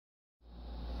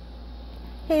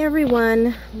Hey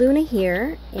everyone, Luna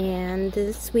here, and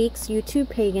this week's YouTube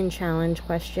Pagan Challenge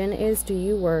question is, do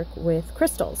you work with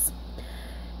crystals?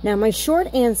 Now my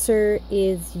short answer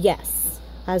is yes.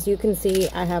 As you can see,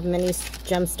 I have many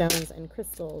gemstones and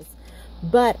crystals,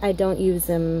 but I don't use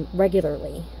them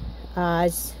regularly.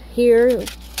 Here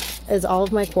is all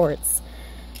of my quartz,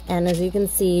 and as you can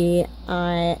see,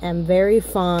 I am very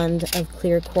fond of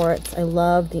clear quartz. I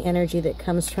love the energy that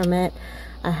comes from it.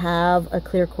 I have a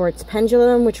clear quartz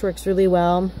pendulum, which works really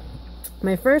well.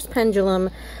 My first pendulum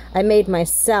I made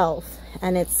myself,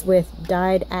 and it's with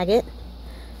dyed agate,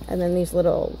 and then these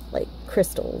little like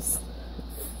crystals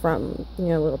from, you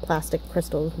know, little plastic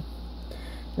crystals.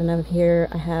 And over here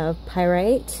I have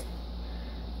pyrite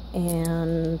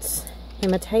and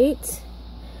hematite,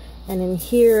 and in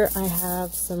here I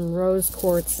have some rose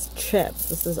quartz chips.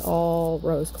 This is all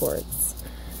rose quartz,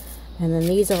 and then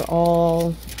these are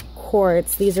all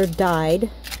quartz. These are dyed.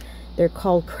 They're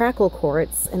called crackle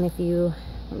quartz, and if you,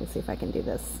 let me see if I can do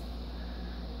this.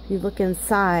 If you look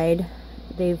inside,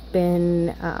 they've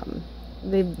been,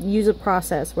 they use a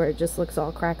process where it just looks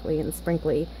all crackly and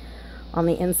sprinkly on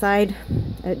the inside.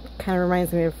 It kind of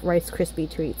reminds me of Rice Krispie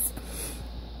treats.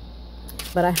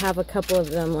 But I have a couple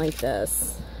of them like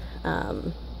this,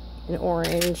 in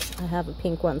orange. I have a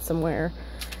pink one somewhere.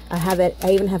 I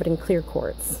even have it in clear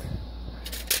quartz.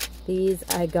 These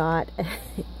I got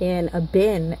in a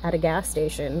bin at a gas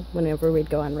station whenever we'd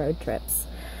go on road trips.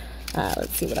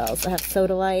 Let's see what else. I have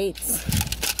sodalite.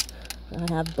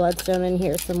 I have bloodstone in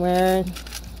here somewhere.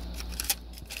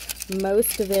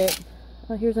 Most of it,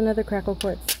 oh, here's another crackle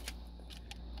quartz.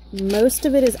 Most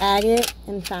of it is agate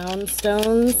and found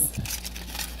stones.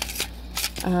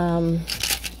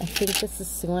 I think this is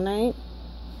selenite.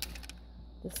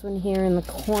 This one here in the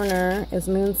corner is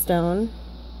moonstone.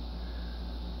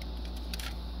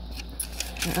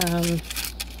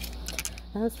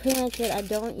 That's pretty much it. I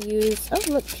don't use, oh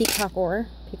look, peacock ore.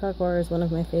 Peacock ore is one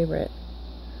of my favorite.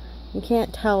 You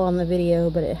can't tell on the video,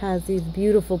 but it has these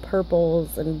beautiful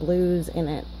purples and blues in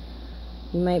it.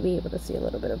 You might be able to see a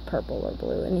little bit of purple or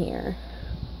blue in here.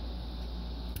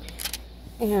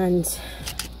 And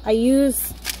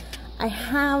I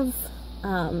have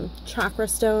chakra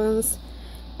stones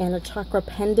and a chakra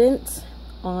pendant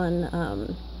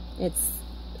on, it's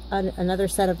another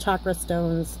set of chakra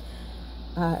stones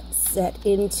set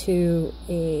into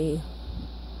a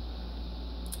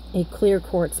clear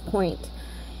quartz point.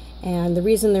 And the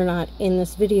reason they're not in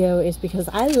this video is because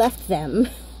I left them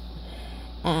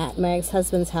at my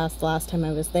ex-husband's house the last time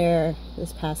I was there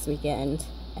this past weekend,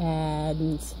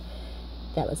 and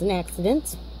that was an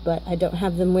accident, but I don't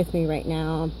have them with me right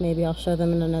now. Maybe I'll show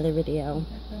them in another video.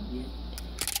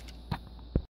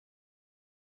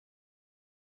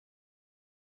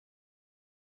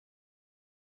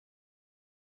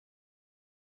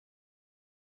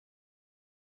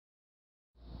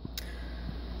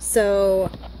 So,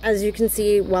 as you can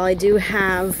see, while I do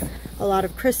have a lot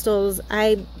of crystals,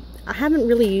 I haven't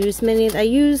really used many. I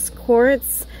use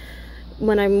quartz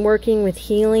when I'm working with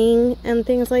healing and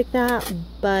things like that,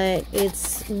 but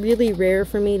it's really rare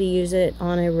for me to use it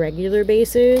on a regular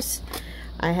basis.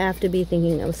 I have to be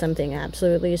thinking of something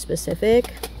absolutely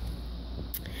specific.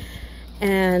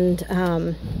 And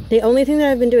the only thing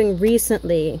that I've been doing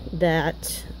recently,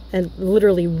 and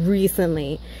literally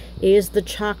recently, is the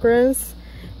chakras.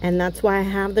 And that's why I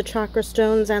have the chakra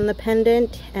stones and the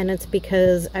pendant, and it's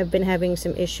because I've been having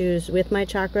some issues with my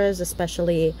chakras,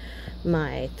 especially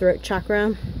my throat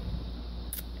chakra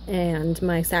and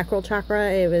my sacral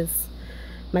chakra.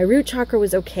 My root chakra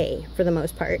was okay for the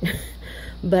most part,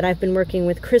 but I've been working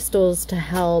with crystals to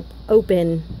help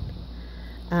open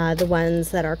the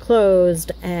ones that are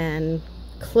closed and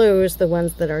close the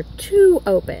ones that are too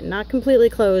open. Not completely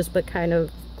closed, but kind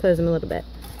of close them a little bit.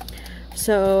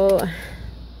 So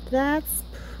that's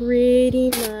pretty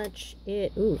much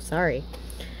it. Ooh, sorry.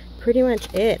 Pretty much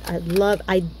it. I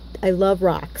love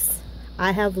rocks.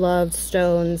 I have loved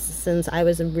stones since I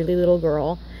was a really little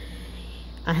girl.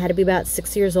 I had to be about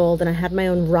 6 years old, and I had my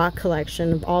own rock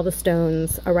collection of all the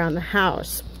stones around the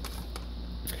house.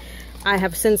 I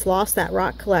have since lost that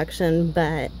rock collection,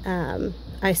 but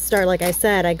like I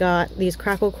said, I got these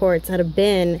crackle quartz out of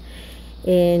bin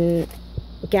in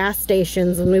gas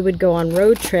stations when we would go on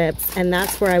road trips, and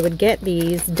that's where I would get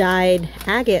these dyed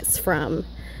agates from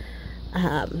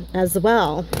as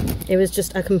well. It was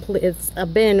just it's a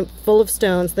bin full of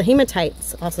stones. The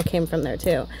hematites also came from there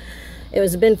too. It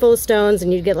was a bin full of stones,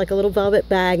 and you'd get like a little velvet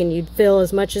bag, and you'd fill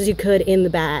as much as you could in the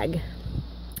bag,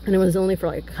 and it was only for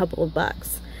like a couple of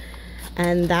bucks.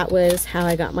 And that was how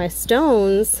I got my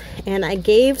stones. And I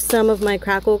gave some of my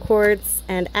crackle quartz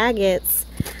and agates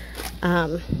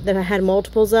that I had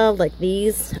multiples of, like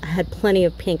these. I had plenty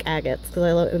of pink agates because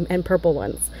I love, and purple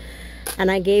ones. And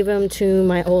I gave them to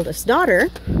my oldest daughter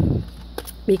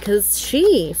because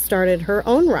she started her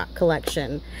own rock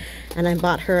collection. And I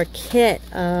bought her a kit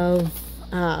of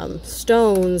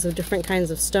stones, of different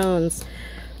kinds of stones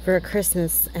for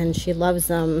Christmas, and she loves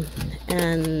them,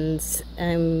 and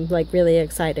I'm like really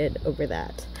excited over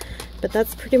that. But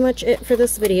that's pretty much it for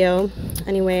this video.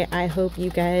 Anyway, I hope you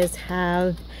guys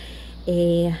have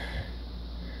a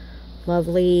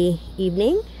lovely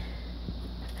evening.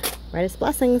 Brightest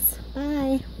blessings.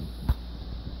 Bye.